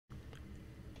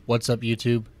What's up,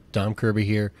 YouTube? Dom Kirby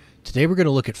here. Today we're going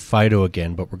to look at FIDO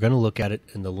again, but we're going to look at it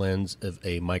in the lens of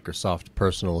a Microsoft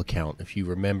personal account. If you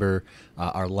remember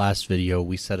our last video,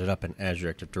 we set it up in Azure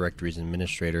Active Directory as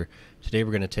Administrator. Today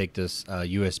we're going to take this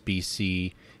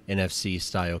USB-C NFC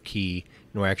style key,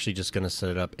 and we're actually just going to set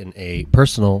it up in a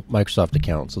personal Microsoft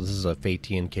account. So this is a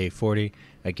FIDO K40.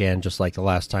 Again, just like the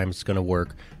last time, it's going to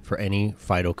work for any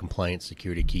FIDO compliant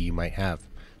security key you might have.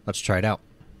 Let's try it out.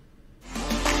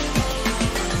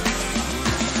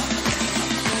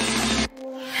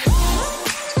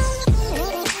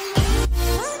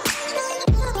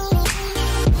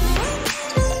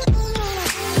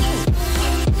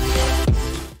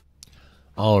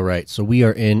 All right, so we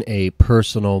are in a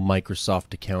personal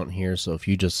Microsoft account here. So if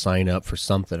you just sign up for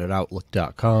something at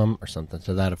Outlook.com or something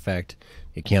to that effect,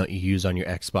 the account you use on your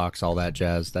Xbox, all that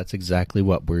jazz, that's exactly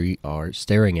what we are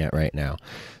staring at right now.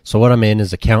 So what I'm in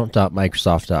is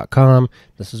account.microsoft.com.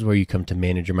 This is where you come to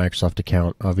manage your Microsoft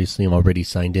account. Obviously, I'm already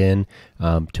signed in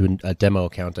to a demo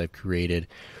account I've created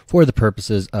for the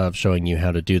purposes of showing you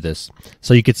how to do this.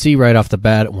 So you can see right off the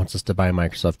bat, it wants us to buy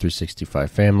Microsoft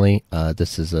 365 family.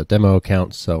 This is a demo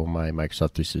account, so my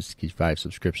Microsoft 365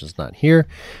 subscription is not here.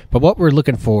 But what we're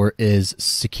looking for is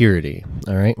security.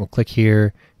 All right, we'll click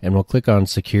here and we'll click on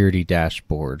Security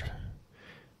Dashboard.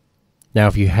 Now,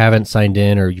 if you haven't signed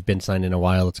in or you've been signed in a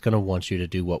while, it's going to want you to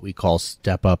do what we call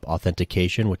Up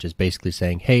Authentication, which is basically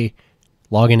saying, hey,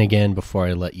 log in again before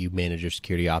I let you manage your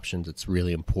security options. It's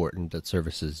really important that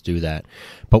services do that.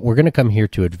 But we're going to come here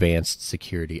to Advanced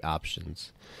Security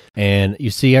Options. And you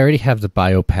see, I already have the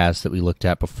BioPass that we looked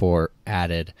at before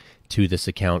added to this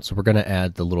account. So we're going to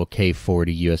add the little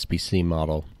K40 USB-C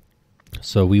model.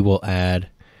 So we will add,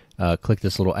 click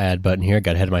this little add button here.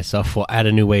 Got ahead of myself. We'll add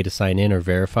a new way to sign in or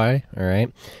verify. All right.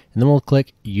 And then we'll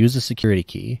click Use a Security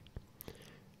Key.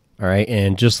 All right,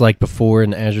 and just like before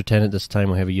in the Azure tenant, this time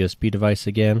we'll have a USB device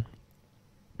again.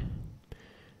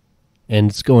 And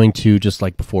it's going to, just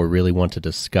like before, really want to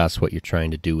discuss what you're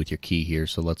trying to do with your key here.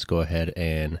 So let's go ahead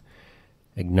and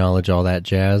acknowledge all that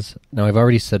jazz. Now, I've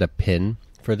already set a PIN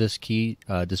for this key.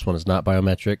 This one is not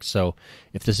biometric. So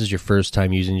if this is your first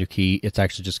time using your key, it's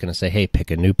actually just going to say, hey,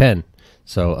 pick a new PIN.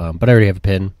 So, but I already have a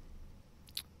PIN.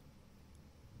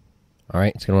 All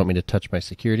right, it's going to want me to touch my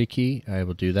security key. I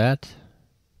will do that.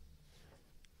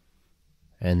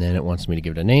 And then it wants me to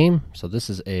give it a name. So this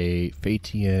is a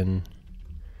FIDO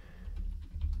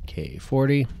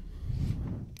K40.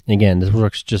 And again, this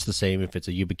works just the same if it's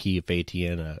a YubiKey, a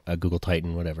FIDO, a Google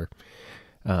Titan, whatever.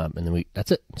 And then that's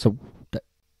it. So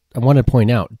I want to point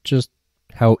out just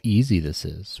how easy this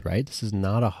is, right? This is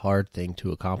not a hard thing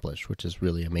to accomplish, which is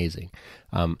really amazing.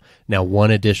 Now,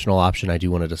 one additional option I do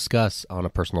want to discuss on a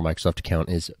personal Microsoft account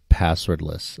is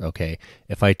passwordless, okay?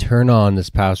 If I turn on this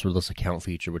passwordless account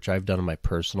feature, which I've done on my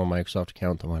personal Microsoft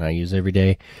account, the one I use every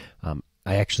day,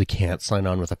 I actually can't sign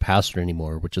on with a password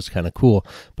anymore, which is kind of cool.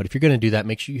 But if you're going to do that,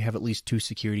 make sure you have at least 2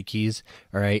 security keys,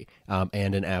 all right,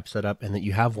 and an app set up, and that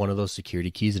you have one of those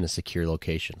security keys in a secure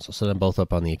location. So set them both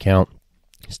up on the account.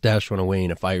 Stash one away in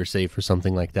a fire safe or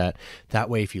something like that. That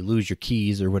way, if you lose your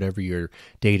keys or whatever your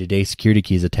day-to-day security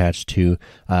keys attached to,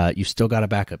 you've still got a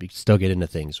backup. You can still get into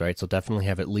things, right? So definitely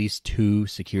have at least 2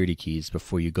 security keys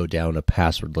before you go down a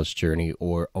passwordless journey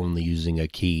or only using a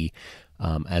key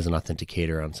as an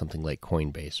authenticator on something like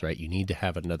Coinbase, right? You need to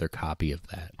have another copy of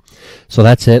that. So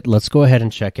that's it. Let's go ahead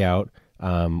and check out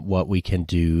what we can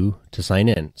do to sign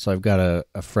in. So I've got a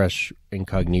fresh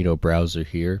incognito browser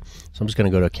here. So I'm just going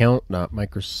to go to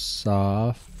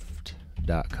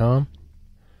account.microsoft.com.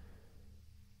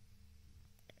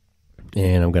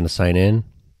 And I'm going to sign in.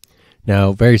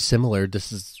 Now, very similar.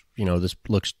 This is, this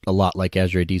looks a lot like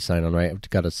Azure AD sign-on, right? I've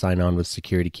got to sign on with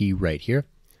security key right here.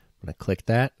 I'm going to click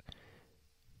that.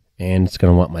 And it's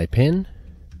going to want my PIN.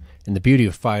 And the beauty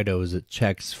of FIDO is it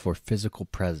checks for physical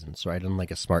presence, right?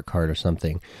 Unlike a smart card or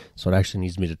something. So it actually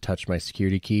needs me to touch my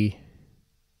security key.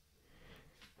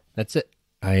 That's it.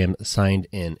 I am signed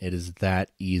in. It is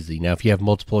that easy. Now, if you have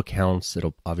multiple accounts,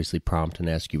 it'll obviously prompt and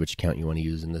ask you which account you want to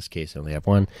use. In this case, I only have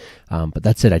one. But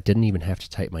that's it. I didn't even have to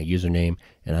type my username,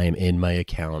 and I am in my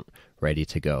account ready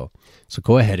to go. So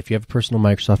go ahead. If you have a personal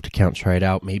Microsoft account, try it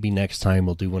out. Maybe next time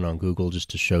we'll do one on Google just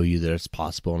to show you that it's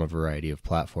possible on a variety of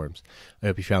platforms. I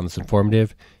hope you found this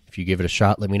informative. If you give it a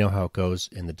shot, let me know how it goes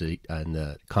in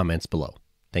the comments below.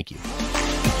 Thank you.